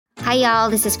Hi, y'all.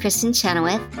 This is Kristen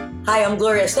Chenoweth. Hi, I'm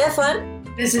Gloria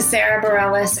Estefan. This is Sarah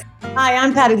Bareilles. Hi,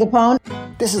 I'm Patti LuPone.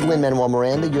 This is Lin-Manuel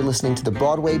Miranda. You're listening to the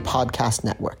Broadway Podcast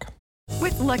Network.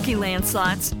 With Lucky Land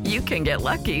Slots, you can get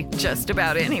lucky just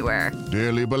about anywhere.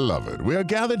 Dearly beloved, we are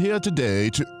gathered here today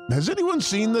to... Has anyone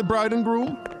seen the bride and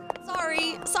groom?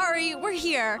 Sorry, we're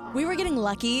here. We were getting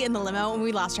lucky in the limo and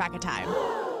we lost track of time.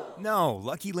 No,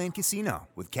 Lucky Land Casino,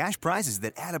 with cash prizes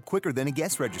that add up quicker than a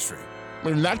guest registry.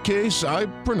 In that case, I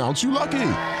pronounce you lucky.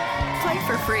 Play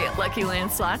for free at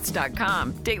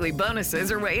LuckyLandSlots.com. Daily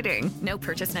bonuses are waiting. No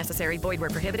purchase necessary. Void where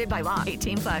prohibited by law.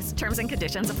 18+. Terms and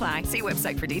conditions apply. See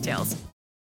website for details.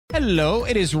 Hello,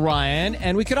 it is Ryan,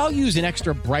 and we could all use an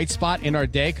extra bright spot in our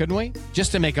day, couldn't we?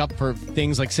 Just to make up for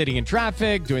things like sitting in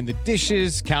traffic, doing the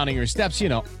dishes, counting your steps, you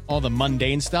know, all the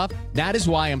mundane stuff. That is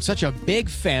why I'm such a big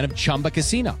fan of Chumba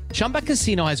Casino. Chumba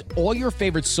Casino has all your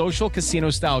favorite social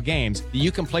casino-style games that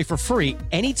you can play for free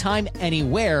anytime,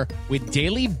 anywhere with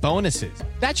daily bonuses.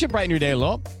 That should brighten your day a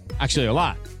little. Actually, a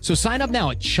lot. So sign up now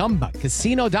at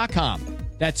ChumbaCasino.com.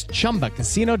 That's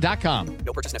ChumbaCasino.com.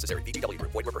 No purchase necessary. VGW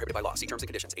Group. Void where prohibited by law. See terms and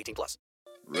conditions. 18+.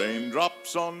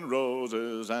 Raindrops on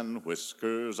roses and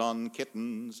whiskers on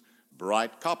kittens,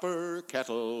 bright copper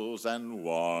kettles and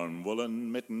warm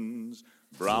woolen mittens,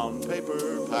 brown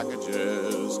paper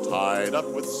packages tied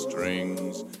up with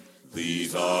strings.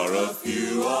 These are a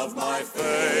few of my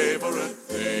favorite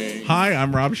things. Hi,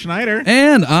 I'm Rob Schneider.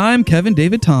 And I'm Kevin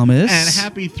David Thomas. And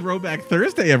happy Throwback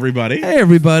Thursday, everybody. Hey,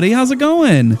 everybody. How's it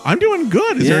going? I'm doing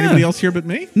good. Is there anybody else here but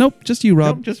me? Nope, just you,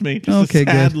 Rob. Nope, just me. Just a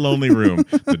sad, lonely room.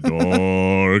 The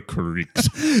door creaks.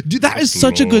 Dude, that is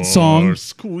such a good song.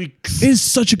 Squeaks. It is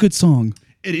such a good song.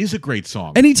 It is a great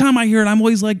song. Anytime I hear it, I'm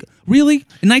always like, really?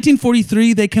 In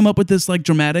 1943, they came up with this like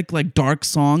dramatic, like dark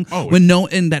song.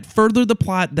 And that furthered the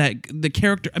plot, that the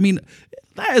character. I mean,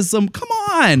 that is some. Come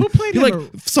on, who played like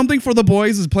Something for the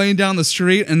Boys is playing down the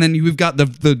street, and then we've got the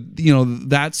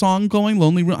that song going,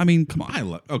 Lonely Room. I mean, come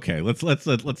on.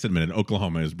 Let's admit it.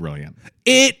 Oklahoma is brilliant.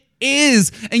 It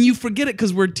is, and you forget it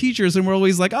because we're teachers and we're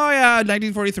always like, oh yeah,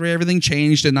 1943, everything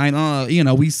changed, and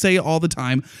we say it all the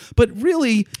time, but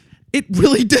really. It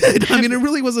really did. I mean, it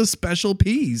really was a special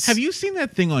piece. Have you seen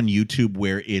that thing on YouTube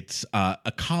where it's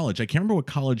a college? I can't remember what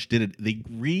college did it. They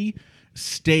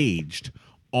re-staged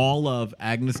all of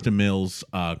Agnes DeMille's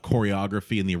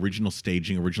choreography and the original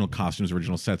staging, original costumes,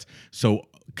 original sets, so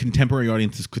contemporary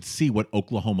audiences could see what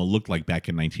Oklahoma looked like back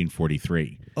in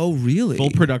 1943. Oh, really?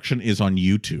 Full production is on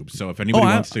YouTube. So if anybody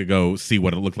wants to go see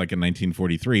what it looked like in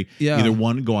 1943, either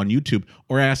one, go on YouTube,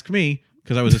 or ask me.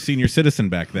 Because I was a senior citizen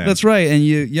back then. That's right, and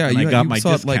you got my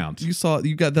discount.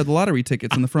 You got the lottery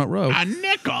tickets in the front row. A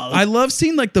nickel. I love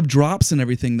seeing like the drops and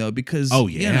everything though, because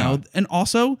and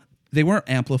also they weren't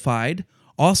amplified.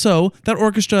 Also, that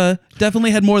orchestra definitely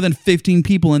had more than 15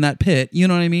 people in that pit. You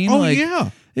know what I mean? Oh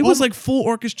yeah, it was like full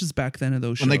orchestras back then in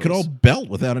those shows, and they could all belt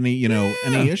without any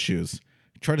any issues.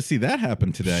 Try to see that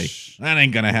happen today. That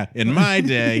ain't gonna happen in my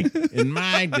day. In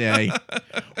my day,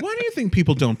 why do you think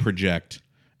people don't project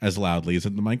as loudly? Is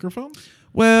it the microphone?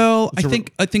 Well, I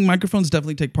think microphones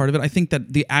definitely take part of it. I think that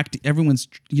everyone's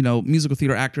musical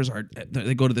theater actors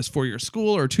they go to this 4-year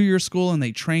school or 2-year school and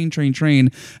they train,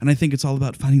 and I think it's all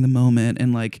about finding the moment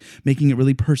and like making it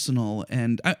really personal.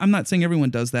 And I'm not saying everyone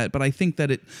does that, but I think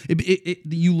that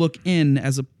you look in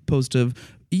as opposed to.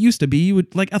 It used to be you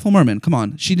would like Ethel Merman. Come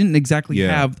on, she didn't exactly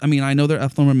have. I mean, I know there are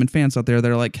Ethel Merman fans out there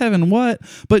that are like, Kevin, what?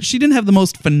 But she didn't have the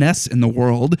most finesse in the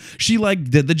world. She like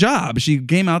did the job. She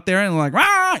came out there and like,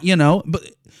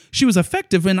 but she was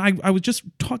effective. And I was just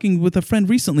talking with a friend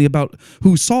recently about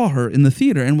who saw her in the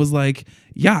theater and was like,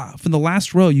 yeah, from the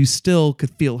last row, you still could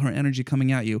feel her energy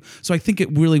coming at you. So I think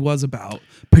it really was about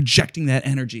projecting that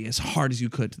energy as hard as you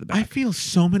could to the back. I feel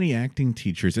so many acting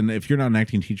teachers, and if you're not an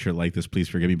acting teacher like this, please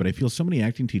forgive me, but I feel so many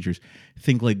acting teachers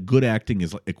think like good acting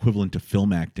is equivalent to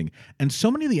film acting. And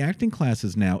so many of the acting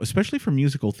classes now, especially for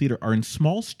musical theater, are in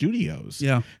small studios.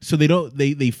 Yeah. So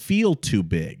they feel too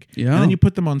big. Yeah. And then you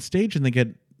put them on stage and they get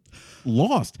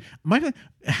lost.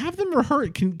 Have them rehearse.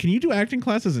 Can you do acting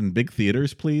classes in big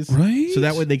theaters, please? Right. So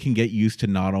that way they can get used to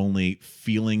not only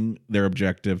feeling their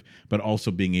objective, but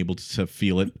also being able to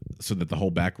feel it, so that the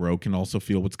whole back row can also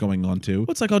feel what's going on too.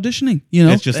 Well, it's like auditioning.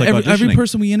 It's just like auditioning. Every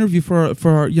person we interview for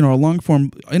our long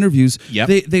form interviews, yep.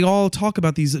 they all talk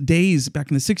about these days back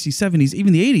in the 60s, 70s,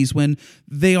 even the 80s when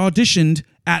they auditioned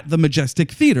at the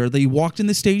Majestic Theater. They walked in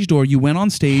the stage door, you went on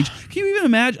stage. Can you even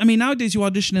imagine? I mean, nowadays you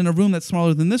audition in a room that's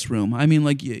smaller than this room. I mean,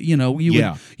 like, you're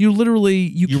literally...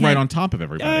 You're right on top of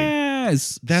everybody.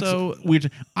 guys. That's so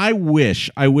weird. I wish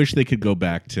they could go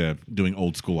back to doing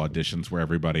old school auditions where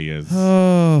everybody is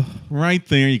right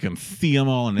there. You can see them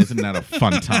all, and isn't that a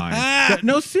fun time?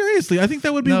 No, seriously, I think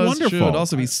that would be wonderful. True. It'd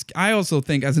also be. I also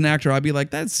think as an actor, I'd be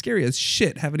like, that's scary as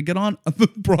shit having to get on the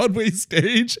Broadway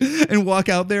stage and walk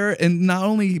out there and not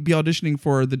only be auditioning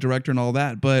for the director and all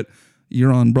that, but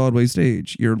you're on Broadway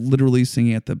stage. You're literally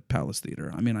singing at the Palace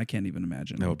Theater. I mean, I can't even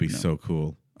imagine. That would be so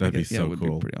cool. That'd be so it would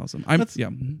cool. Be pretty awesome.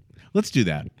 Let's do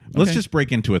that. Let's just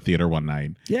break into a theater one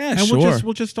night. Yeah, and sure.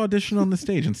 We'll just audition on the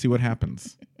stage and see what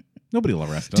happens. Nobody will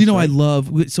arrest us. Do you know right? I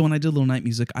love? So when I did Little Night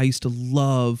Music, I used to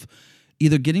love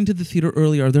either getting to the theater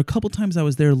early, or there are a couple times I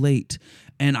was there late,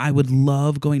 and I would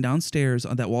love going downstairs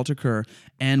on that Walter Kerr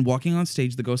and walking on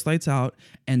stage. The ghost lights out,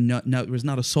 and there was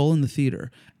not a soul in the theater,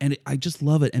 and I just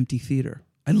love an empty theater.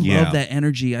 I love that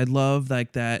energy. I love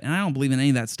like that, and I don't believe in any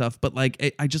of that stuff, but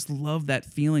like I just love that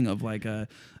feeling of like an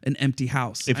empty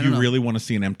house. If you really want to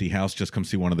see an empty house, just come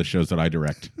see one of the shows that I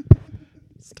direct.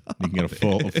 You can get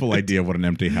a full idea of what an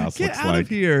empty house looks Get out like. of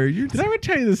here! Did I ever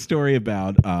tell you this story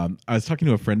about? I was talking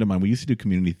to a friend of mine. We used to do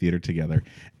community theater together,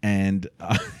 and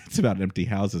it's about empty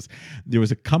houses. There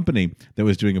was a company that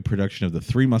was doing a production of The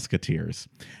Three Musketeers,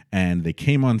 and they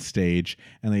came on stage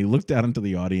and they looked out into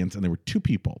the audience, and there were two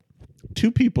people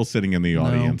sitting in the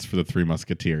audience for The Three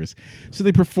Musketeers. So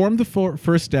they performed the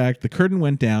first act. The curtain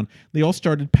went down. They all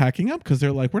started packing up because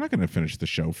they're like, we're not going to finish the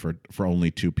show for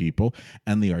only two people.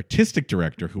 And the artistic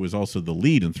director, who was also the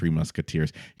lead in Three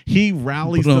Musketeers, he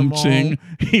rallies them all.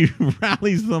 He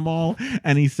rallies them all,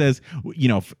 and he says,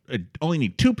 only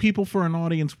need two people for an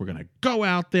audience. We're going to go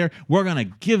out there. We're going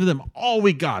to give them all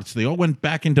we got. So they all went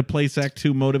back into place, Act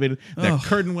 2, motivated. That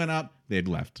curtain went up. They'd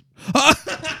left.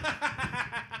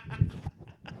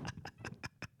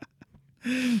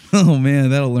 Oh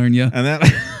man, that'll learn you. And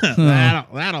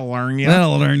that'll learn you.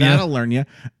 That'll learn you.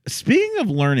 Speaking of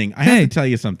learning, I have to tell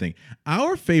you something.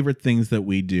 Our favorite things that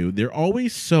we do, they're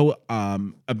always so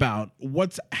about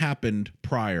what's happened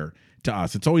prior to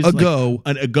us. It's always long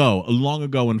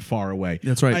ago and far away.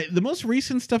 That's right. The most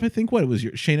recent stuff, I think, it was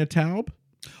Shayna Taub.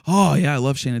 Oh yeah, I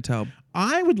love Shayna Taub.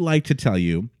 I would like to tell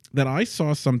you that I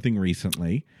saw something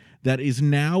recently that is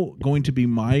now going to be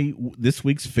this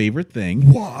week's favorite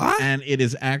thing. What? And it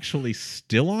is actually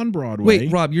still on Broadway.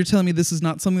 Wait, Rob, you're telling me this is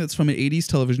not something that's from an 80s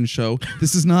television show.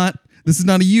 This is not a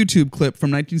YouTube clip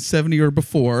from 1970 or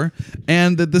before,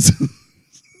 and that this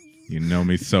You know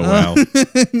me so well.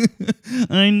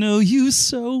 I know you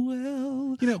so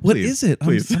well. What is it?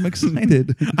 I'm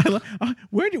excited.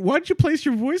 Why'd you place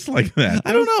your voice like that?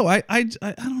 I don't know. I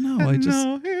don't know. I just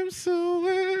know him so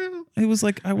well. It was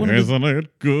like I wanted. Isn't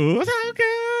it good? So good.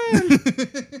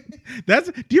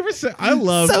 Do you ever say? I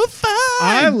love so fun.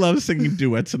 I love singing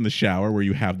duets in the shower where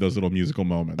you have those little musical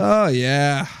moments. Oh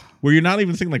yeah. Where you're not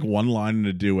even singing like one line in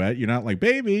a duet. You're not like,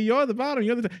 baby, you're the bottom,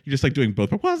 you're just like doing both.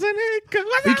 But wasn't it good?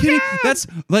 Are you kidding? That's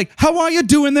like, how are you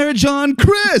doing there, John?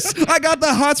 Chris, I got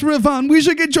the hots Ravon. We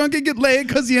should get drunk and get laid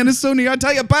because the end is so near. I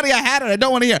tell you, buddy, I had it. I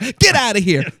don't want to hear. Get out of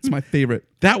here. It's my favorite.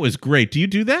 That was great. Do you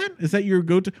do that? Is that your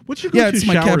go-to? What's your go-to it's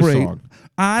my shower cabaret song?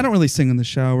 I don't really sing in the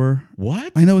shower.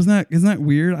 What? I know, isn't that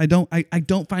weird? I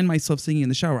don't find myself singing in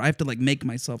the shower. I have to like make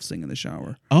myself sing in the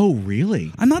shower. Oh,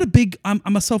 really?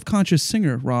 I'm a self-conscious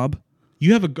singer, Rob.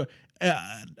 You have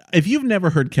if you've never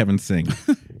heard Kevin sing,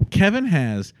 Kevin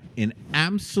has an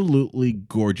absolutely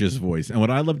gorgeous voice. And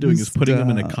what I love doing is putting him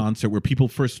in a concert where people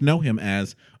first know him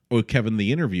as Kevin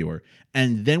the interviewer.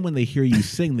 And then when they hear you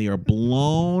sing, they are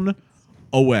blown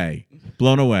away.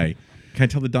 Blown away. Can I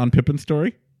tell the Don Pippin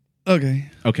story? Okay.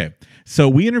 So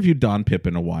we interviewed Don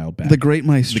Pippin a while back. The great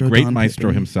maestro. The great Don maestro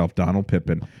Pippin. himself, Donald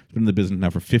Pippin. He's been in the business now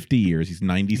for 50 years. He's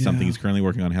 90-something. He's currently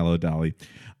working on Hello, Dolly.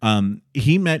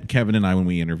 He met Kevin and I when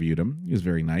we interviewed him. He was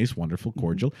very nice, wonderful,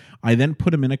 cordial. I then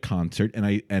put him in a concert,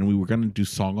 and we were going to do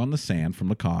Song on the Sand from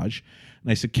Lacage.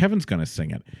 And I said, Kevin's going to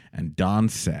sing it. And Don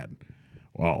said,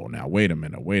 "Whoa, now wait a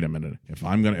minute. If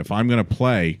I'm gonna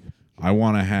play, I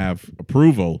want to have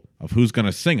approval of who's going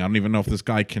to sing. I don't even know if this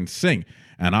guy can sing.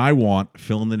 And I want,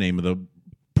 fill in the name of the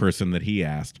person that he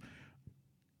asked.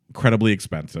 Incredibly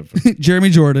expensive.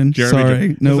 Jeremy Jordan.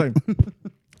 Sorry. No.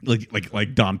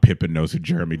 Like Don Pippin knows who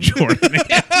Jeremy Jordan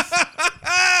is.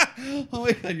 Oh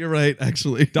my God, you're right,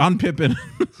 actually. Don Pippin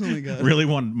Oh my God. really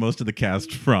won most of the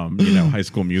cast from, High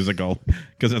School Musical,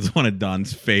 because that's one of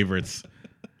Don's favorites.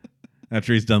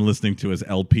 After he's done listening to his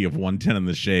LP of 110 in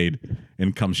the Shade,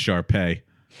 in comes Sharpay.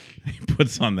 He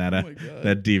puts on that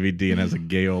DVD and has a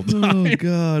gay old time. Oh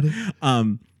God.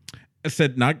 I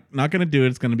said, not going to do it.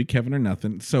 It's going to be Kevin or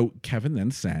nothing. So Kevin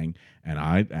then sang, and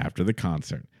after the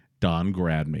concert, Don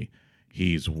grabbed me.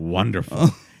 He's wonderful.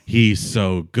 He's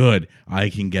so good. I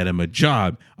can get him a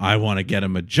job. I want to get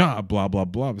him a job, blah, blah,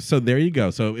 blah. So there you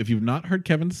go. So if you've not heard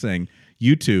Kevin sing,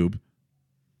 YouTube,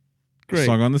 Great.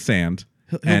 Song on the Sand,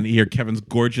 and hear Kevin's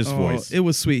gorgeous voice. It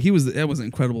was sweet. It was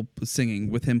incredible singing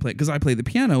with him playing, because I play the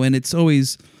piano, and it's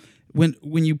always when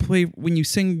you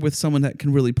sing with someone that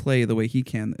can really play the way he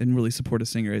can and really support a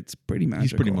singer, it's pretty magical.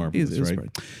 He's pretty marvelous, right?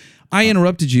 I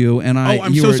interrupted you, and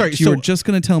I'm so sorry. You were just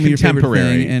going to tell me your favorite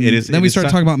thing, and then we started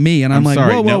talking about me, and I'm like,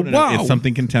 sorry. whoa. It's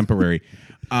something contemporary.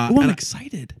 I'm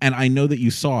excited. And I know that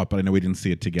you saw it, but I know we didn't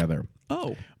see it together.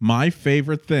 Oh. My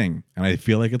favorite thing, and I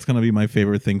feel like it's going to be my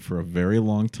favorite thing for a very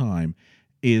long time,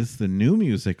 is the new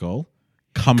musical,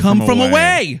 Come From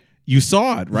Away. You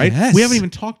saw it, right? Yes. We haven't even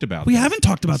talked about We this. haven't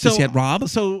talked about this yet, Rob.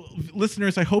 So,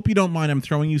 listeners, I hope you don't mind. I'm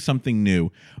throwing you something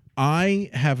new. I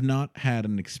have not had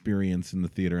an experience in the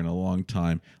theater in a long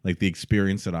time, like the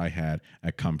experience that I had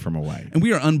at Come From Away. And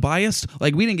we are unbiased.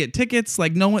 Like, we didn't get tickets.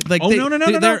 Like, no one. Like, no.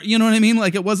 You know what I mean?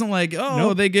 Like, it wasn't like,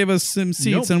 they gave us some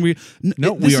seats, and we.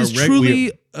 This is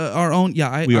truly our own.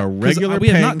 Yeah, we are regular. We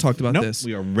have not talked about this.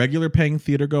 We are regular paying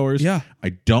theater goers. Yeah, I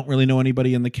don't really know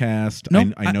anybody in the cast.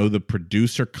 I know the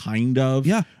producer, kind of.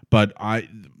 Yeah, but I.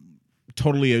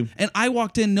 Totally. And I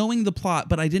walked in knowing the plot,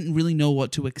 but I didn't really know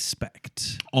what to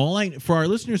expect. For our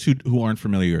listeners who aren't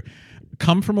familiar,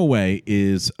 Come From Away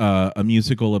is a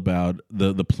musical about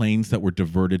the planes that were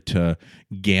diverted to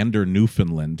Gander,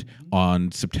 Newfoundland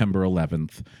on September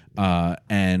 11th,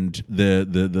 and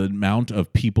the amount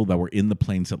of people that were in the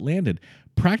planes that landed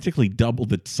practically doubled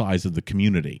the size of the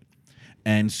community.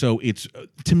 And so it's,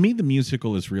 to me, the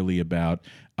musical is really about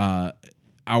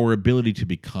our ability to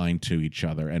be kind to each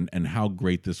other, and how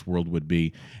great this world would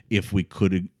be if we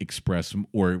could express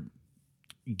or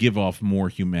give off more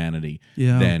humanity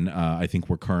than I think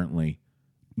we're currently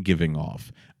giving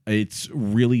off. It's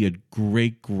really a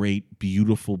great, great,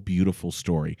 beautiful, beautiful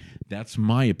story. That's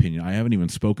my opinion. I haven't even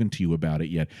spoken to you about it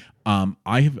yet.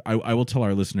 I will tell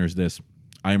our listeners this.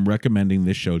 I am recommending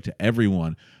this show to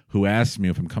everyone who asks me,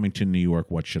 if I'm coming to New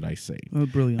York, what should I see? Oh,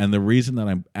 brilliant. And the reason that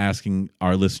I'm asking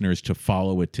our listeners to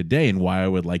follow it today, and why I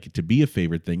would like it to be a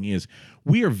favorite thing, is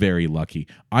we are very lucky.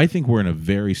 I think we're in a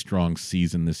very strong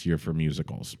season this year for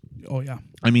musicals. Oh, yeah.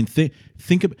 I mean,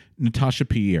 think of Natasha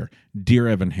Pierre, Dear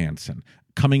Evan Hansen.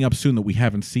 Coming up soon that we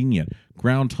haven't seen yet,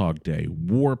 Groundhog Day,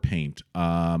 War Paint,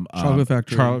 Chocolate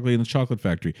Factory, Charlie and the Chocolate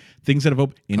Factory, things that have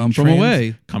opened.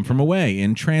 Come From Away,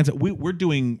 in transit. We're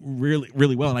doing really,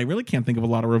 really well, and I really can't think of a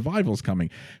lot of revivals coming.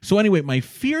 So anyway, my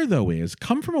fear though is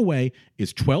Come From Away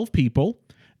is 12 people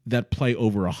that play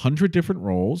over 100 different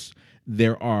roles.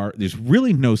 There's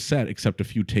really no set except a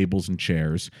few tables and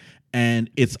chairs. And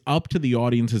it's up to the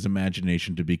audience's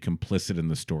imagination to be complicit in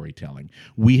the storytelling.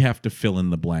 We have to fill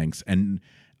in the blanks. And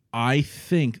I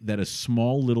think that a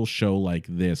small little show like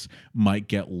this might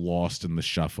get lost in the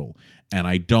shuffle. And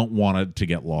I don't want it to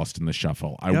get lost in the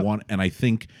shuffle. I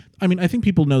think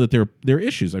people know that there are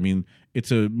issues. I mean,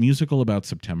 it's a musical about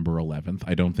September 11th.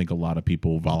 I don't think a lot of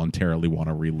people voluntarily want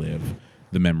to relive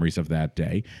the memories of that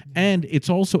day. And it's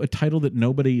also a title that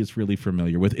nobody is really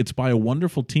familiar with. It's by a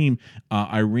wonderful team,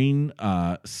 Irene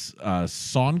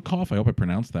Sonkoff, I hope I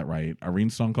pronounced that right, Irene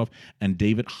Sonkoff, and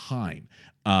David Hine.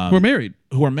 Who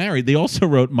are married. They also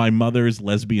wrote My Mother's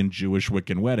Lesbian Jewish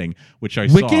Wiccan Wedding, which I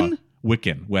saw.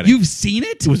 Wiccan Wedding. You've seen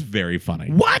it? It was very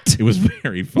funny. What? It was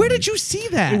very funny. Where did you see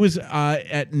that? It was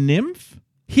at Nymph.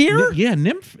 Here?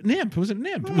 Nymph. It was at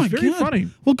Nymph. It was very funny.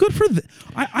 Well, good for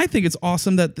I think it's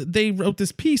awesome that they wrote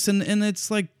this piece, and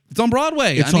it's like, it's on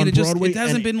Broadway. It's on Broadway. It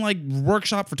hasn't been like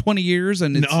workshop for 20 years.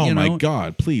 And it's, my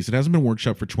God, please. It hasn't been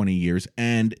workshop for 20 years.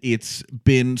 And it's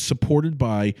been supported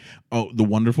by the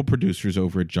wonderful producers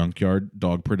over at Junkyard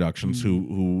Dog Productions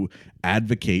who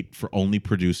advocate for only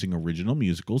producing original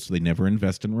musicals, so they never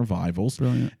invest in revivals.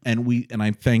 Brilliant. And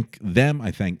I thank them.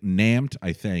 I thank NAMT.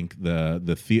 I thank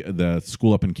the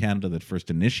school up in Canada that first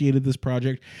initiated this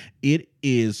project. It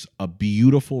is a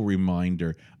beautiful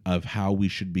reminder of how we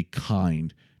should be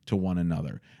kind to one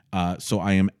another. So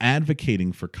I am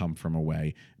advocating for Come From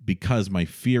Away because my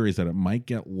fear is that it might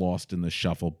get lost in the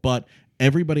shuffle. But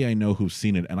everybody I know who's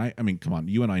seen it, and I mean, come on,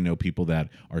 you and I know people that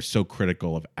are so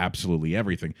critical of absolutely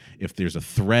everything. If there's a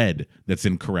thread that's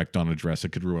incorrect on a dress,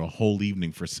 it could ruin a whole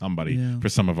evening for somebody, for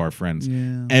some of our friends.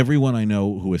 Yeah. Everyone I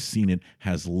know who has seen it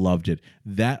has loved it.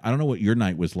 I don't know what your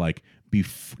night was like.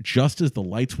 Just as the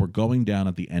lights were going down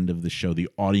at the end of the show, the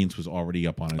audience was already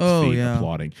up on its feet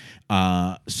applauding.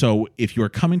 So if you're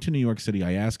coming to New York City,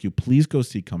 I ask you, please go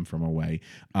see Come From Away.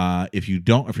 If you're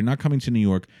not coming to New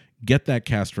York, get that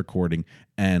cast recording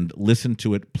and listen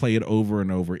to it, play it over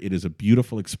and over. It is a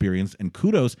beautiful experience, and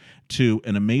kudos to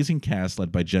an amazing cast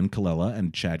led by Jen Colella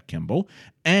and Chad Kimball,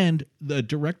 and the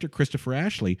director Christopher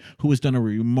Ashley, who has done a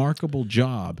remarkable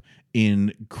job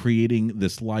in creating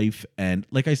this life. And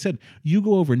like I said, you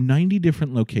go over 90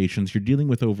 different locations. You're dealing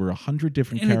with over 100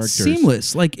 different characters. It's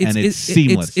seamless. Like it's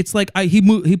seamless. It's like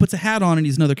he puts a hat on and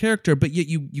he's another character, but yet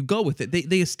you go with it.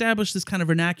 They establish this kind of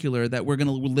vernacular that we're going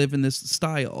to live in this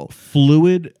style.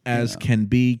 Fluid as can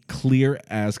be, clear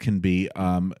as can be.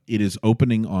 It is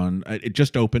opening on. It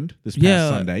just opened this past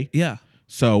Sunday. Yeah.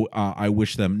 So I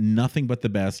wish them nothing but the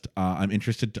best. I'm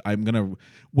interested. I'm going to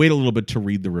wait a little bit to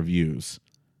read the reviews.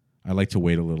 I like to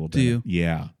wait a little bit. Do you?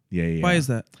 Yeah. Why is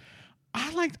that?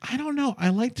 I don't know. I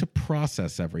like to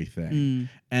process everything.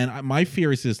 And my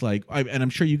fear is like, and I'm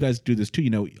sure you guys do this too,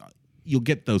 you know, you'll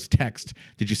get those texts.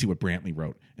 Did you see what Brantley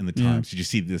wrote in the Times? Did you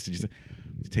see this? Did you see?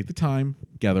 Take the time,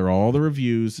 gather all the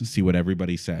reviews, see what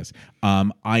everybody says.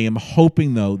 I am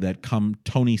hoping, though, that come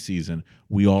Tony season,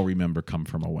 we all remember Come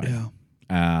From Away. Yeah.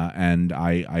 And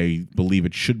I believe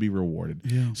it should be rewarded.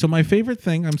 Yeah. So my favorite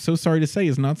thing, I'm so sorry to say,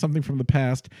 is not something from the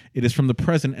past. It is from the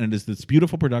present, and it is this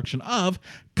beautiful production of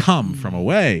Come From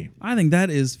Away. I think that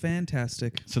is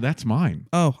fantastic. So that's mine.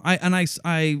 Oh,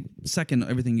 I second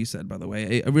everything you said, by the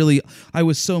way. I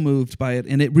was so moved by it,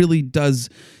 and it really does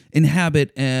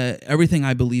inhabit everything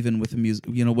I believe in with a music,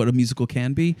 you know, what a musical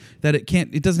can be. That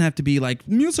it doesn't have to be like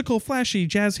musical, flashy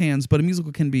jazz hands, but a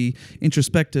musical can be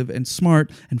introspective and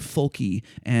smart and folky,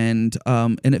 and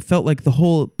it felt like the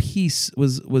whole piece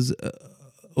was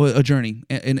a journey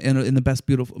in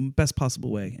the best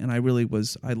possible way, and I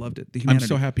loved it. I'm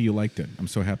so happy you liked it.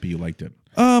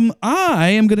 I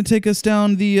am going to take us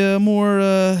down the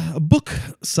more book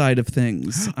side of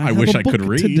things. I wish I could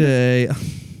read today.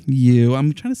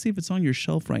 I'm trying to see if it's on your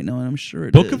shelf right now, and I'm sure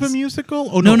it is. Book of a musical?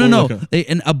 Oh no,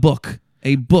 A book.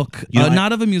 A book, you know,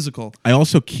 not of a musical. I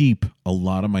also keep a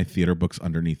lot of my theater books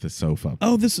underneath the sofa.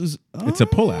 Oh, it's a pullout. It's a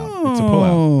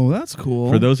pullout. Oh, that's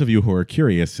cool. For those of you who are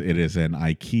curious, it is an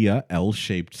IKEA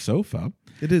L-shaped sofa.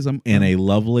 It is. In a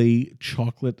lovely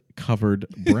chocolate-covered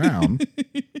brown.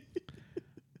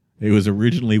 It was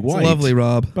originally white. It's lovely,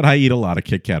 Rob. But I eat a lot of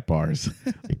Kit Kat bars.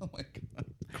 Oh, my God.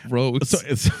 Gross.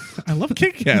 So I love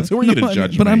Kit Kats. Who are you to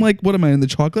judge me? But I'm like, what am I in the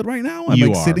chocolate right now? I'm you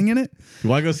like are. sitting in it. You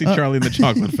want to go see Charlie in the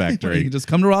Chocolate Factory? You can just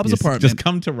come to Rob's apartment. Just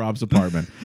come to Rob's apartment.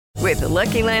 With the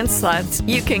Lucky Land Slots,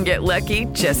 you can get lucky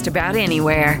just about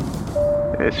anywhere.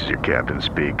 This is your captain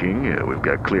speaking. We've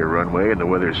got clear runway and the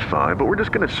weather's fine, but we're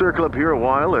just going to circle up here a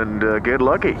while and get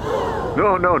lucky.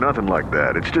 No, nothing like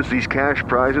that. It's just these cash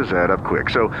prizes add up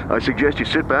quick. So I suggest you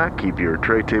sit back, keep your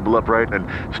tray table upright, and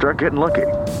start getting lucky.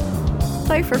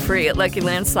 Play for free at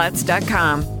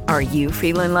LuckyLandSlots.com. Are you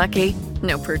feeling lucky?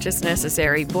 No purchase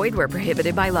necessary. Void where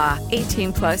prohibited by law.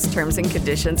 18+ terms and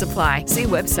conditions apply. See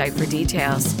website for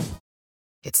details.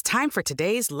 It's time for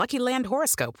today's Lucky Land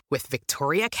horoscope with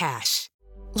Victoria Cash.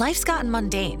 Life's gotten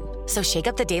mundane, so shake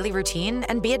up the daily routine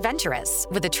and be adventurous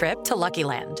with a trip to Lucky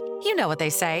Land. You know what they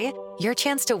say. Your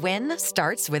chance to win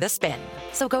starts with a spin.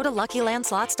 So go to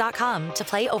LuckyLandSlots.com to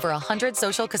play over 100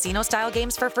 social casino-style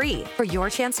games for free for your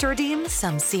chance to redeem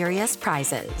some serious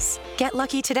prizes. Get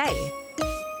lucky today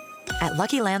at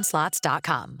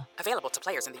LuckyLandSlots.com. Available to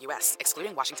players in the U.S.,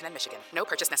 excluding Washington and Michigan. No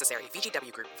purchase necessary.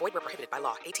 VGW Group. Void where prohibited by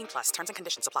law. 18+. Terms and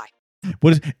conditions apply.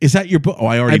 What is that your book? Oh,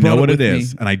 I already know what it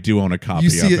is, and I do own a copy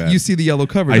of it. You see the yellow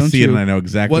cover, don't you? I see it, and I know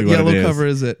exactly what it is. What yellow cover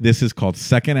is it? This is called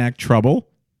Second Act Trouble.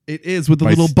 It is, with the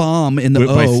little bomb in the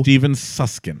O. By Steven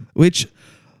Suskin. Which,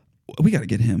 we got to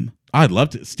get him. I'd love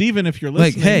to. Steven, if you're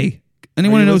listening. Like, hey,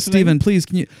 anyone who knows Steven, please,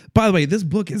 can you... By the way, this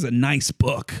book is a nice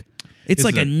book. It's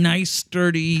like a nice,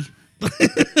 sturdy... What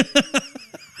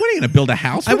are you going to build a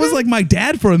house with I was it? like my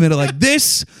dad for a minute. Like,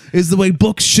 this is the way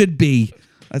books should be.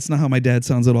 That's not how my dad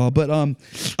sounds at all. But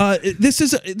this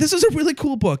is a really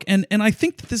cool book, and I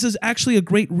think that this is actually a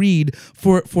great read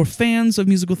for fans of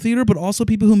musical theater, but also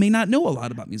people who may not know a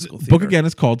lot about musical theater. Book again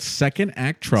is called Second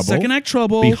Act Trouble. Second Act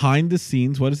Trouble. Behind the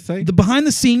scenes. What does it say? The behind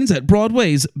the scenes at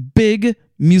Broadway's big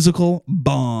musical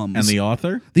bombs. And the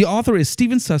author? The author is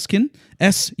Steven Suskin,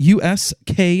 Suskin.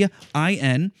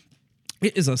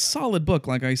 It is a solid book,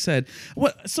 like I said.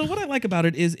 What I like about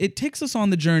it is it takes us on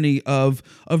the journey of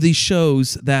these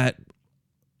shows that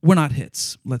were not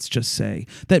hits, let's just say,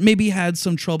 that maybe had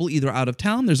some trouble either out of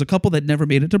town. There's a couple that never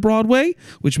made it to Broadway,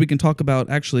 which we can talk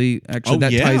about. Actually,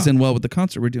 ties in well with the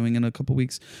concert we're doing in a couple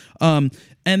weeks. And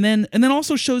then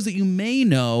also shows that you may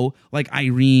know, like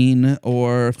Irene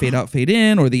or Fade Out, Fade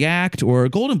In, or The Act, or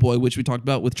Golden Boy, which we talked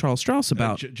about with Charles Strauss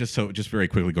about. Just very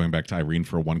quickly going back to Irene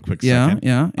for one quick second.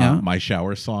 Yeah. My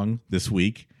shower song this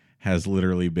week has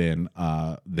literally been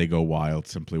They Go Wild,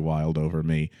 Simply Wild Over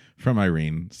Me from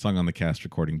Irene, sung on the cast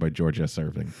recording by George S.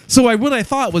 Irving. So what I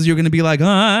thought was you're going to be like,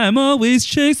 I'm always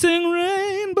chasing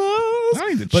rainbows. I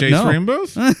need to chase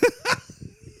rainbows.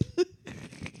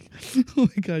 Oh my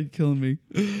God, you're killing me.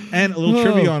 And a little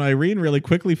trivia on Irene really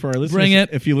quickly for our listeners. Bring it.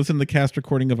 If you listen to the cast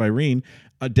recording of Irene,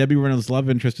 Debbie Reynolds' love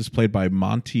interest is played by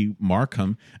Monty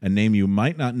Markham, a name you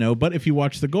might not know. But if you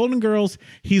watch The Golden Girls,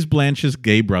 he's Blanche's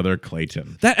gay brother,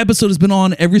 Clayton. That episode has been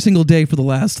on every single day for the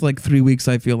last 3 weeks,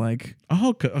 I feel like.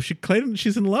 Clayton,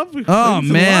 she's in love. Oh,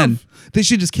 man.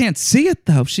 She just can't see it,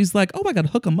 though. She's like, oh, I got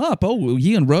to hook him up. Oh,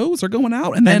 he and Rose are going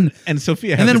out. And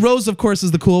Sophia. And then Rose, of course, is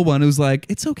the cool one who's like,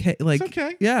 it's okay. It's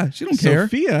okay. Yeah, she don't care.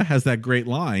 Sophia has that great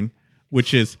line,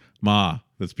 which is, Ma,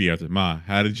 let's be honest. Ma,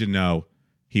 how did you know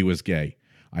he was gay?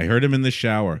 I heard him in the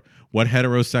shower. What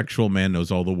heterosexual man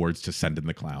knows all the words to Send in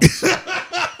the Clowns?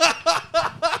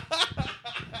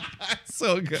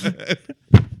 So good.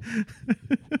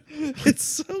 It's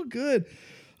so good.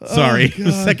 Sorry,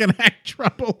 second act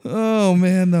trouble. Oh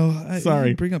man, no.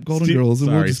 Sorry, bring up Golden Girls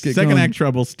and we'll just get second going. act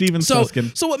trouble. Steven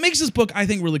Susskind. So what makes this book I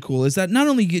think really cool is that not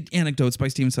only you get anecdotes by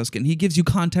Steven Susskind, he gives you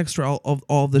context for all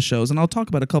of the shows, and I'll talk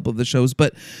about a couple of the shows,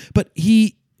 but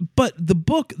the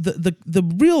book,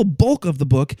 the real bulk of the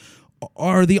book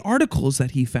are the articles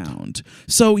that he found.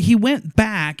 So he went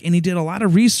back and he did a lot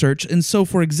of research. And so,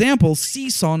 for example,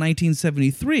 Seesaw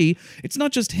 1973, it's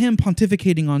not just him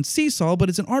pontificating on Seesaw, but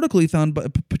it's an article he found by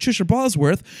Patricia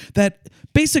Bosworth that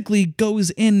basically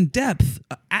goes in depth.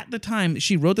 At the time,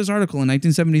 she wrote this article in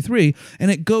 1973,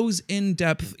 and it goes in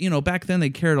depth. Back then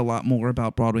they cared a lot more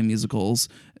about Broadway musicals.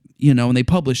 And they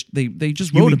published. They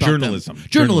just wrote about journalism. Them.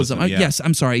 Journalism. Yeah. Yes,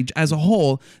 I'm sorry. As a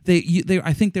whole, they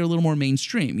I think they're a little more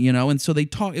mainstream. And so they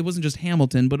talk. It wasn't just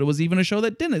Hamilton, but it was even a show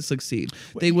that didn't succeed.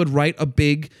 They would write a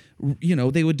big.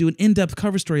 They would do an in-depth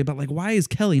cover story about why is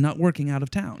Kelly not working out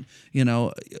of town.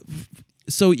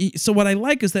 So what I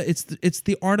like is that it's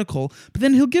the article, but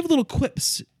then he'll give little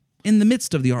quips in the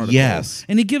midst of the article. Yes.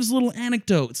 And he gives little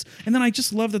anecdotes, and then I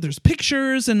just love that there's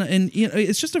pictures and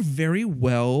it's just a very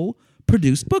well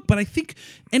produced book. But I think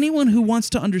anyone who wants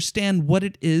to understand what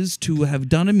it is to have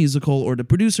done a musical or to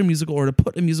produce a musical or to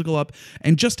put a musical up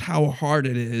and just how hard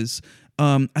it is,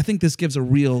 I think this gives a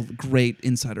real great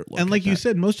insider look. And like you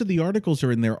said, most of the articles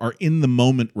are in the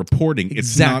moment reporting.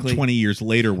 Exactly. It's not 20 years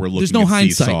later we're looking There's no at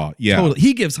hindsight. Seesaw. Yeah. Totally.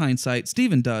 He gives hindsight,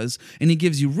 Stephen does, and he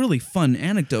gives you really fun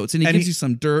anecdotes, and he gives you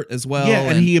some dirt as well.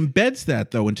 Yeah, and he embeds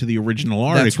that, though, into the original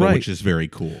article, right. which is very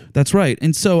cool. That's right.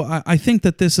 And so I think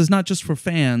that this is not just for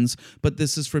fans, but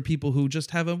this is for people who just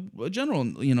have a general,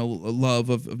 love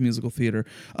of musical theater.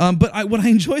 But what I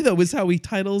enjoy, though, is how he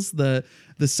titles the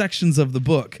sections of the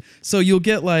book. So you'll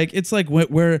get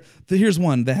here's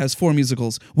one that has 4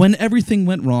 musicals. When Everything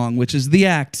Went Wrong, which is The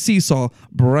Act, Seesaw,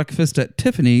 Breakfast at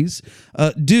Tiffany's,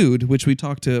 Dude, which we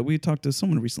talked to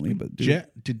someone recently, but Dude.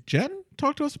 Did Jen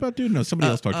talk to us about Dude? No, somebody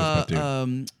else talked to us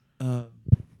about Dude.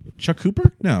 Chuck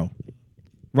Cooper? No.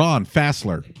 Ron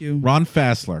Fassler. Thank you. Ron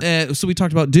Fassler. So we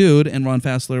talked about Dude, and Ron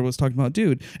Fassler was talking about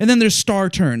Dude. And then there's Star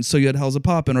Turns. So you had Hell's a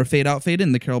Poppin' or Fade Out, Fade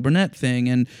In, the Carol Burnett thing,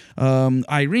 and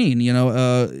Irene,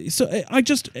 so I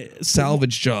just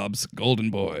salvage jobs, Golden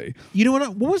Boy. You know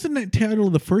what was the title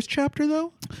of the first chapter,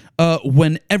 though?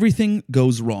 When Everything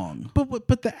Goes Wrong.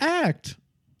 But the act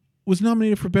was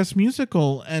nominated for Best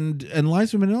Musical, and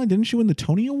Liza Minnelli, didn't she win the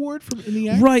Tony Award in the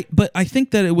act? Right, but I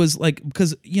think that it was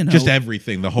because just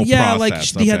everything, the whole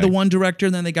process. They had the one director,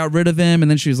 and then they got rid of him, and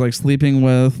then she was sleeping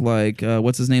with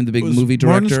what's his name, the big movie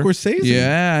director, Martin Scorsese.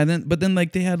 Yeah, but then they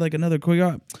had another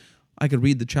choreographer. I could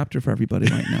read the chapter for everybody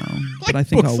right now, but I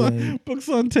think I'll wait. Books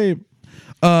on tape.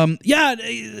 Yeah,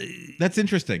 that's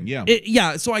interesting.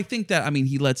 Yeah, so I think that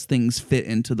he lets things fit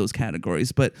into those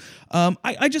categories, but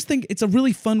I just think it's a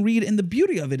really fun read, and the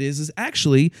beauty of it is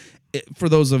actually, for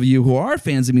those of you who are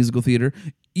fans of musical theater,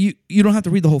 you don't have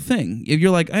to read the whole thing. If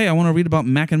you're like, hey, I want to read about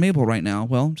Mac and Mabel right now,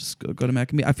 well, just go to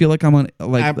Mac and Mabel. I feel like I'm on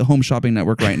the Home Shopping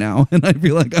Network right now, and I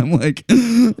feel like I'm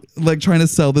like trying to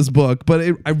sell this book, but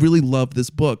I really love this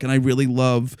book, and I really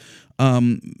love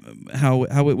how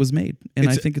it was made, and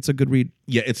I think it's a good read.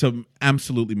 Yeah, it's an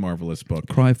absolutely marvelous book.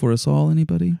 Cry for Us All,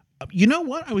 anybody? You know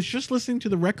what? I was just listening to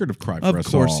the record of Cry for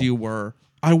Us All. Of course you were.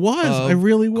 I was. I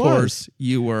really was. Of course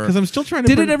you were. Because I'm still trying to...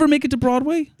 Did it ever make it to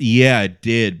Broadway? Yeah, it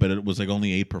did, but it was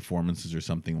only 8 performances or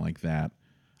something like that.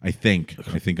 I think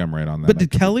I'm right on that. But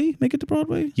did Kelly make it to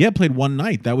Broadway? Yeah, played one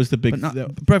night. That was the big...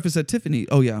 Breakfast at Tiffany.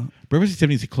 Oh, yeah. Breakfast at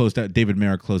Tiffany's closed out. David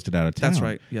Merrick closed it out of town. That's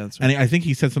right. Yeah, that's right. And I think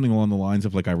he said something along the lines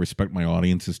of I respect my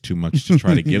audiences too much to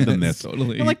try to give them this.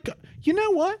 Totally. And you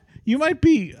know what? You might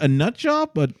be a nut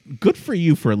job, but good for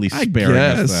you for at least sparing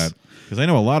us that. Because I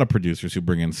know a lot of producers who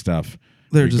bring in stuff,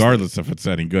 regardless if it's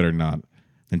any good or not,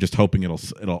 and just hoping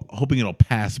it'll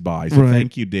pass by. So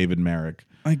thank you, David Merrick.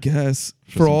 I guess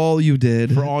for all you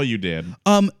did. For all you did.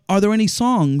 Are there any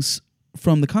songs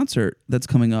from the concert that's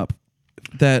coming up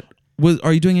that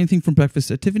are you doing anything from Breakfast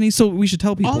at Tiffany's? So we should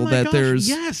tell people that there's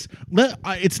yes.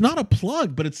 It's not a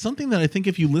plug, but it's something that I think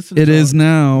if you listen It is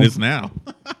now. It is now.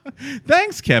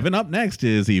 Thanks, Kevin. Up next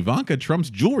is Ivanka Trump's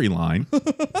jewelry line.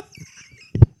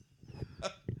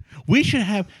 We should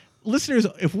have listeners,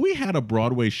 if we had a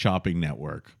Broadway shopping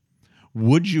network,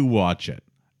 would you watch it?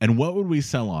 And what would we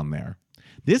sell on there?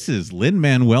 This is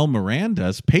Lin-Manuel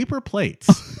Miranda's Paper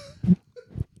Plates.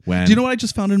 Do you know what I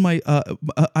just found in my?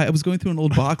 I was going through an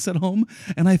old box at home,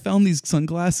 and I found these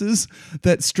sunglasses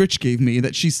that Stritch gave me.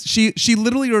 That she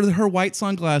literally ordered her white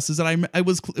sunglasses. And it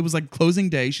was like closing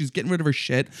day. She's getting rid of her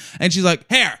shit, and she's like,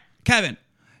 "Here, Kevin."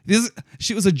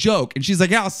 She was a joke, and she's like,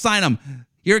 "Yeah, I'll sign them.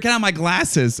 You're gonna have my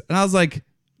glasses." And I was like,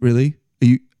 "Really?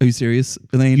 Are you serious,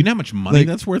 Elaine? You know how much money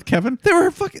that's worth, Kevin? They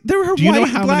were her. Do you know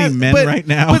how many men right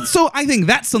now? But so I think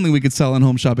that's something we could sell on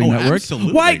Home Shopping Network.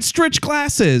 Absolutely. White Stritch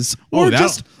glasses, or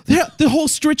just the whole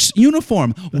Stritch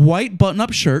uniform: white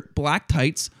button-up shirt, black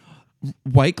tights,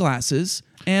 white glasses,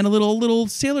 and a little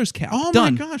sailor's cap. Oh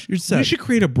Done. my gosh! You're set. We should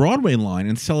create a Broadway line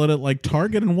and sell it at like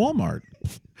Target and Walmart.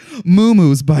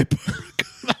 Moo-moos by Burke.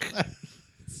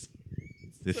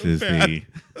 This so is bad.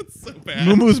 That's so bad.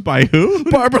 Moo-moos by who?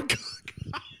 Barbara Cook.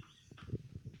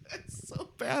 That's so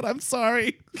bad. I'm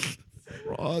sorry.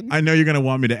 Wrong. I know you're going to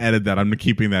want me to edit that. I'm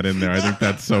keeping that in there. I think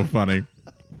that's so funny.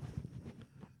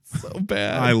 So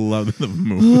bad. I love the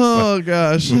moo-moos. Oh,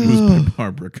 gosh. Moo-moos by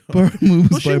Barbara Cook.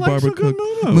 Moo-moos by Barbara Cook.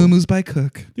 Moo-moos by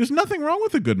Cook. There's nothing wrong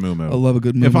with a good moo-moo. I love a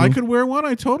good moo-moo. If I could wear one,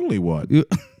 I totally would.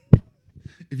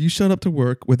 If you showed up to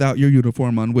work without your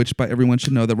uniform on, which by everyone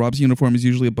should know that Rob's uniform is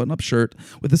usually a button-up shirt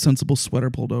with a sensible sweater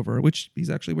pulled over, which he's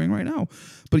actually wearing right now.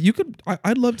 But you could,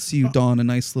 I'd love to see you don a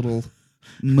nice little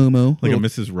moo-moo. Like a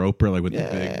Mrs. Roper, like with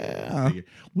the big.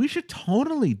 We should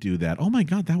totally do that. Oh my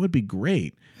God, that would be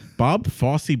great. Bob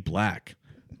Fosse black.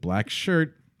 Black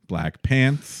shirt, black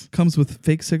pants. Comes with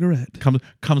fake cigarette.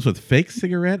 Comes with fake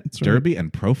cigarette, derby,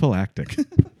 and prophylactic.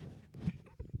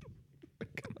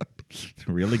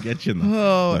 To really get you in the...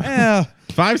 Oh, yeah.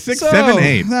 5, 6, 7,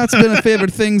 8. That's been a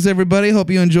favorite things, everybody. Hope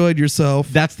you enjoyed yourself.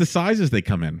 That's the sizes they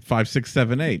come in. 5, 6,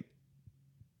 7, 8.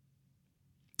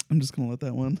 I'm just going to let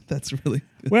that one. That's really...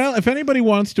 Well, if anybody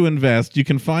wants to invest, you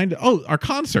can find... Oh, our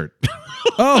concert.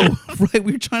 Oh, right.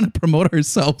 We were trying to promote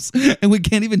ourselves, and we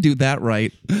can't even do that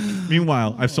right.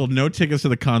 Meanwhile, I've sold no tickets to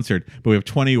the concert, but we have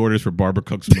 20 orders for Barbara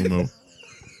Cook's moo-moo.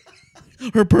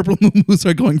 Her purple moo-moos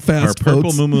are going fast. Her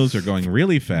purple moo-moos are going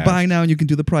really fast. Buy now and you can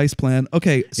do the price plan.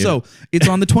 Okay, so it's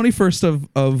on the 21st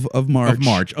of March. Of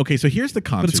March. Okay, so here's the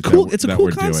concert. But it's cool. It's a cool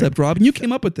concept, Rob, and you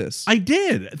came up with this. I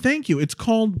did. Thank you. It's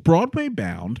called Broadway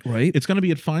Bound. Right. It's going to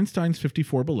be at Feinstein's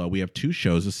 54 Below. We have 2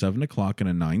 shows, a 7 o'clock and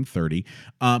a 9:30.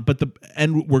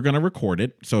 And we're going to record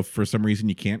it. So if for some reason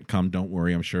you can't come, don't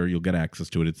worry. I'm sure you'll get access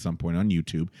to it at some point on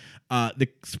YouTube. The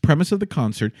premise of the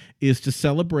concert is to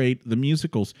celebrate the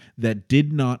musicals that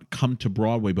did not come to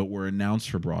Broadway but were announced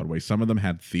for Broadway. Some of them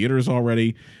had theaters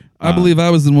already. I believe I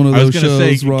was in one of those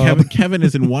shows, say, Rob. Kevin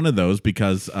is in one of those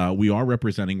because we are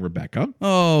representing Rebecca.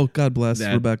 Oh, God bless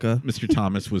Rebecca. Mr.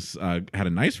 Thomas had a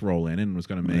nice role in and was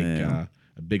going to make a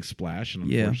big splash, and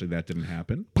unfortunately that didn't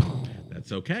happen.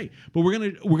 That's okay. But we're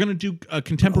gonna do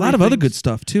contemporary. A lot of things. other good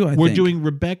stuff too. We're doing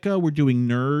Rebecca. We're doing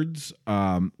Nerds,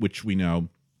 which we know.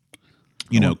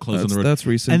 Close on the road. That's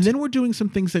recent. And then we're doing some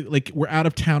things that we're out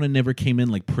of town and never came in,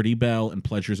 like Pretty Belle and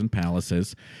Pleasures and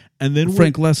Palaces. And then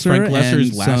Frank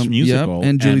Lesser's last musical,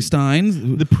 and Julie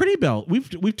Stein. The Pretty Belle. We've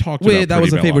talked about. Wait, that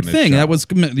was a Pretty favorite Belle on this thing. show. That was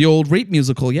the old rape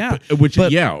musical. Yeah,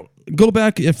 but go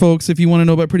back, folks, if you want to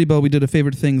know about Pretty Belle. We did a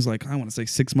favorite things I want to say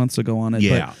 6 months ago on it.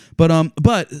 Yeah, but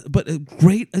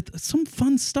great, some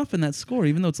fun stuff in that score,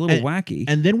 even though it's a little wacky.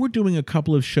 And then we're doing a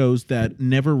couple of shows that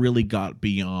never really got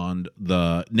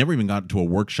never even got into a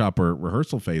workshop or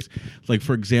rehearsal phase. Like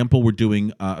for example, we're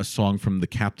doing a song from the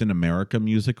Captain America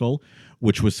musical,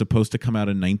 which was supposed to come out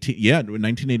in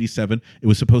 1987. It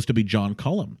was supposed to be John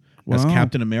Cullum as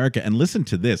Captain America. And listen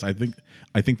to this. I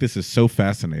think this is so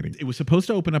fascinating. It was supposed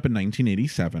to open up in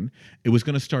 1987. It was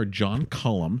going to star John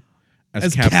Cullum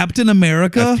as Captain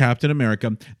America? As Captain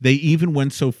America. They even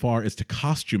went so far as to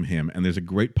costume him, and there's a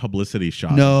great publicity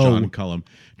shot of John Cullum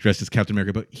dressed as Captain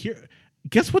America. But here,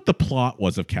 guess what the plot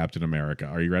was of Captain America?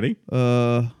 Are you ready?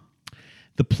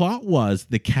 The plot was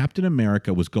that Captain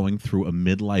America was going through a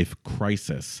midlife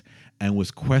crisis and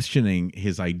was questioning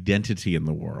his identity in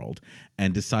the world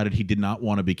and decided he did not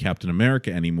want to be Captain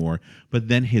America anymore. But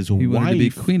then his wife... He wanted to be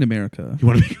Queen America. He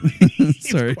wanted to be...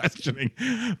 Sorry. Questioning.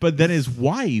 But then his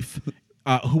wife,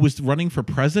 who was running for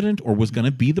president or was going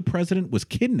to be the president, was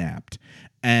kidnapped.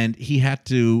 And he had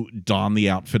to don the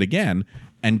outfit again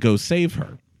and go save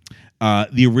her.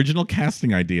 The original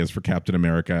casting ideas for Captain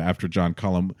America after John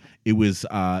Cullum, it was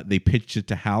they pitched it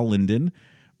to Hal Linden,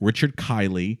 Richard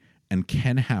Kiley, and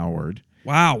Ken Howard.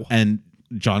 Wow. And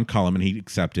John Cullum, and he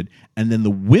accepted. And then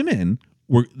the women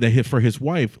were for his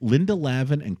wife, Linda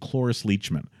Lavin and Cloris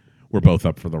Leachman were both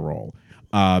up for the role.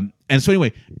 And so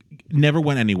anyway, never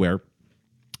went anywhere.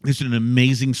 There's an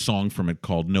amazing song from it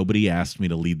called Nobody Asked Me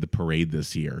to Lead the Parade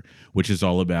This Year, which is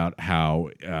all about how,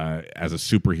 as a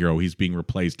superhero, he's being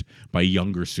replaced by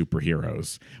younger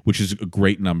superheroes, which is a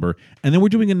great number. And then we're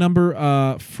doing a number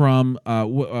from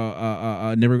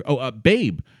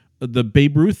Babe, the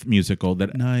Babe Ruth musical that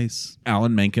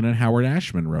Alan Menken and Howard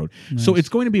Ashman wrote. Nice. So it's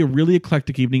going to be a really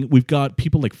eclectic evening. We've got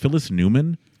people like Phyllis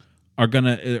Newman are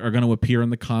gonna appear in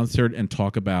the concert and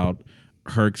talk about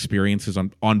her experiences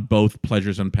on both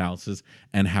Pleasures and Palaces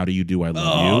and How Do You Do, I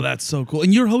Love You. Oh, that's so cool.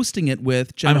 And you're hosting it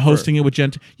with Jennifer. I'm hosting it with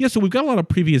Jen. Yeah, so we've got a lot of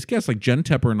previous guests, like Jen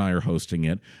Tepper and I are hosting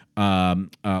it.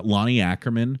 Lonnie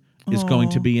Ackerman is going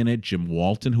to be in it. Jim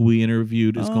Walton, who we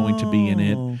interviewed, is going to be in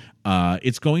it.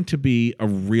 It's going to be a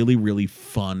really, really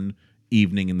fun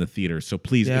evening in the theater. So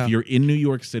please, if you're in New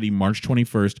York City, March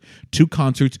 21st, 2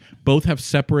 concerts, both have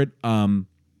separate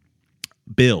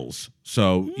bills.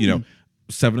 So,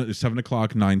 7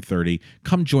 o'clock, 9:30.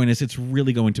 Come join us. It's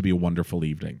really going to be a wonderful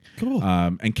evening. Cool.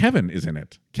 And Kevin is in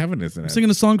it. Singing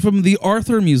a song from the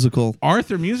Arthur musical.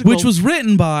 Which was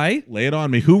written by... Lay it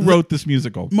on me. Who wrote this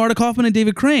musical? Marta Kaufman and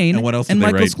David Crane. And what else did and they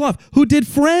Michael write? Skloff, who did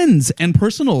Friends and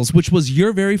Personals, which was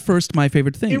your very first My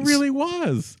Favorite Things. It really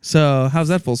was. So how's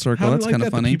that full circle? How That's kind of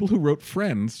that? funny. The people who wrote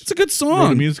Friends. It's a good song.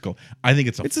 Wrote a musical. I think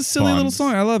it's a silly little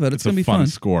song. I love it. It's going to be fun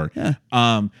score. Yeah.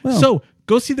 So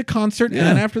go see the concert, and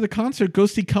then after the concert, go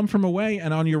see Come From Away,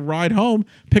 and on your ride home,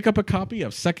 pick up a copy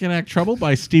of Second Act Trouble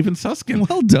by Stephen Susskind.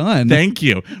 Well done. Thank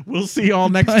you. We'll see you all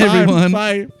next Bye, time. everyone.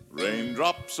 Bye.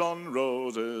 Raindrops on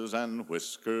roses and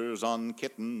whiskers on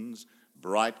kittens,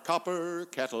 bright copper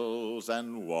kettles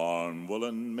and warm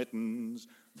woolen mittens,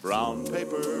 brown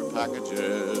paper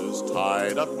packages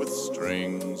tied up with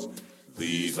strings.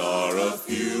 These are a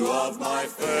few of my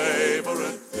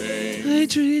favorite things. I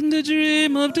dream the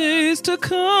dream of days to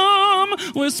come,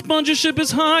 where sponsorship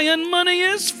is high and money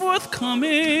is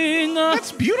forthcoming.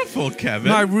 That's beautiful, Kevin.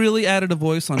 I really added a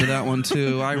voice onto that one,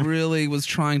 too. I really was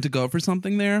trying to go for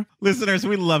something there. Listeners,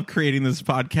 we love creating this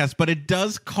podcast, but it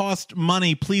does cost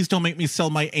money. Please don't make me sell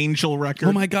my Angel record.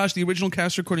 Oh my gosh, the original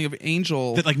cast recording of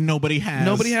Angel. That nobody has.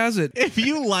 Nobody has it. If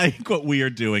you like what we are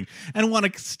doing and want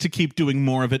us to keep doing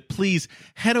more of it, please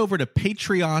head over to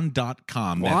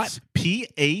patreon.com. What? That's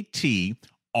PATREON.com.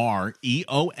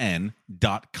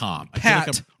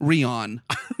 Pat Rion.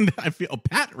 I feel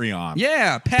Pat Rion.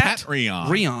 Yeah, Pat Rion.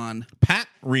 Rion. Pat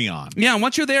Rion. Yeah, and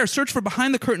once you're there, search for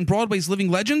Behind the Curtain Broadway's Living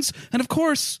Legends. And of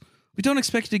course, we don't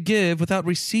expect you to give without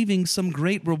receiving some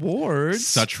great rewards.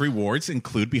 Such rewards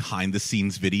include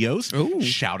behind-the-scenes videos,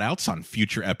 shout-outs on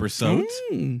future episodes,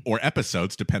 or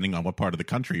episodes, depending on what part of the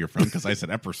country you're from, because I said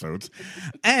episodes,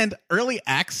 and early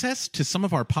access to some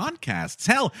of our podcasts.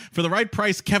 Hell, for the right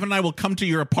price, Kevin and I will come to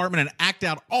your apartment and act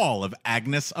out all of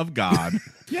Agnes of God.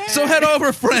 So head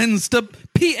over, friends, to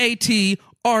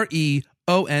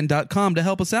patreon.com to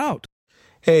help us out.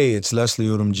 Hey, it's Leslie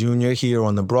Odom Jr. here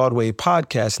on the Broadway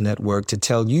Podcast Network to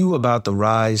tell you about the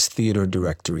Rise Theater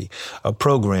Directory, a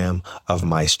program of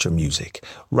Maestro Music.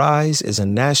 Rise is a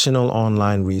national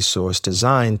online resource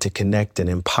designed to connect and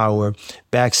empower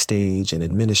backstage and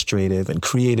administrative and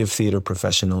creative theater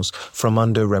professionals from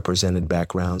underrepresented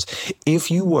backgrounds.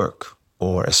 If you work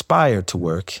or aspire to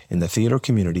work in the theater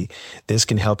community, this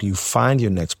can help you find your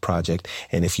next project.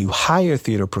 And if you hire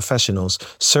theater professionals,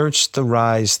 search the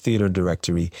Rise Theater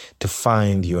Directory to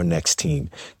find your next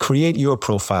team. Create your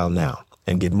profile now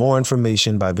and get more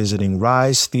information by visiting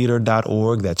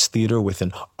risetheater.org. That's theater with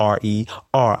an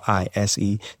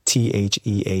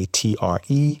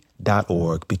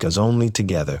RERISETHEATRE.org, because only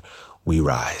together we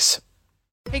rise.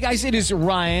 Hey guys, it is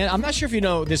Ryan. I'm not sure if you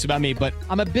know this about me, but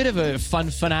I'm a bit of a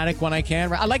fun fanatic when I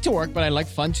can. I like to work, but I like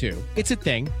fun too. It's a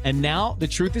thing. And now the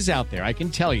truth is out there. I can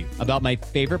tell you about my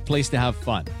favorite place to have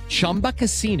fun. Chumba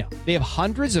Casino. They have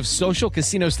hundreds of social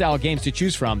casino style games to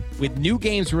choose from with new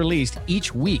games released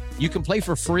each week. You can play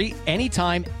for free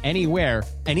anytime, anywhere,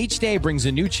 And each day brings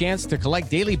a new chance to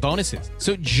collect daily bonuses.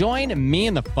 So join me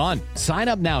in the fun. Sign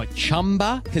up now at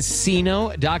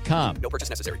ChumbaCasino.com. No purchase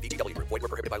necessary. VGW Group. Void where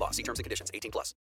prohibited by law. See terms and conditions. 18+.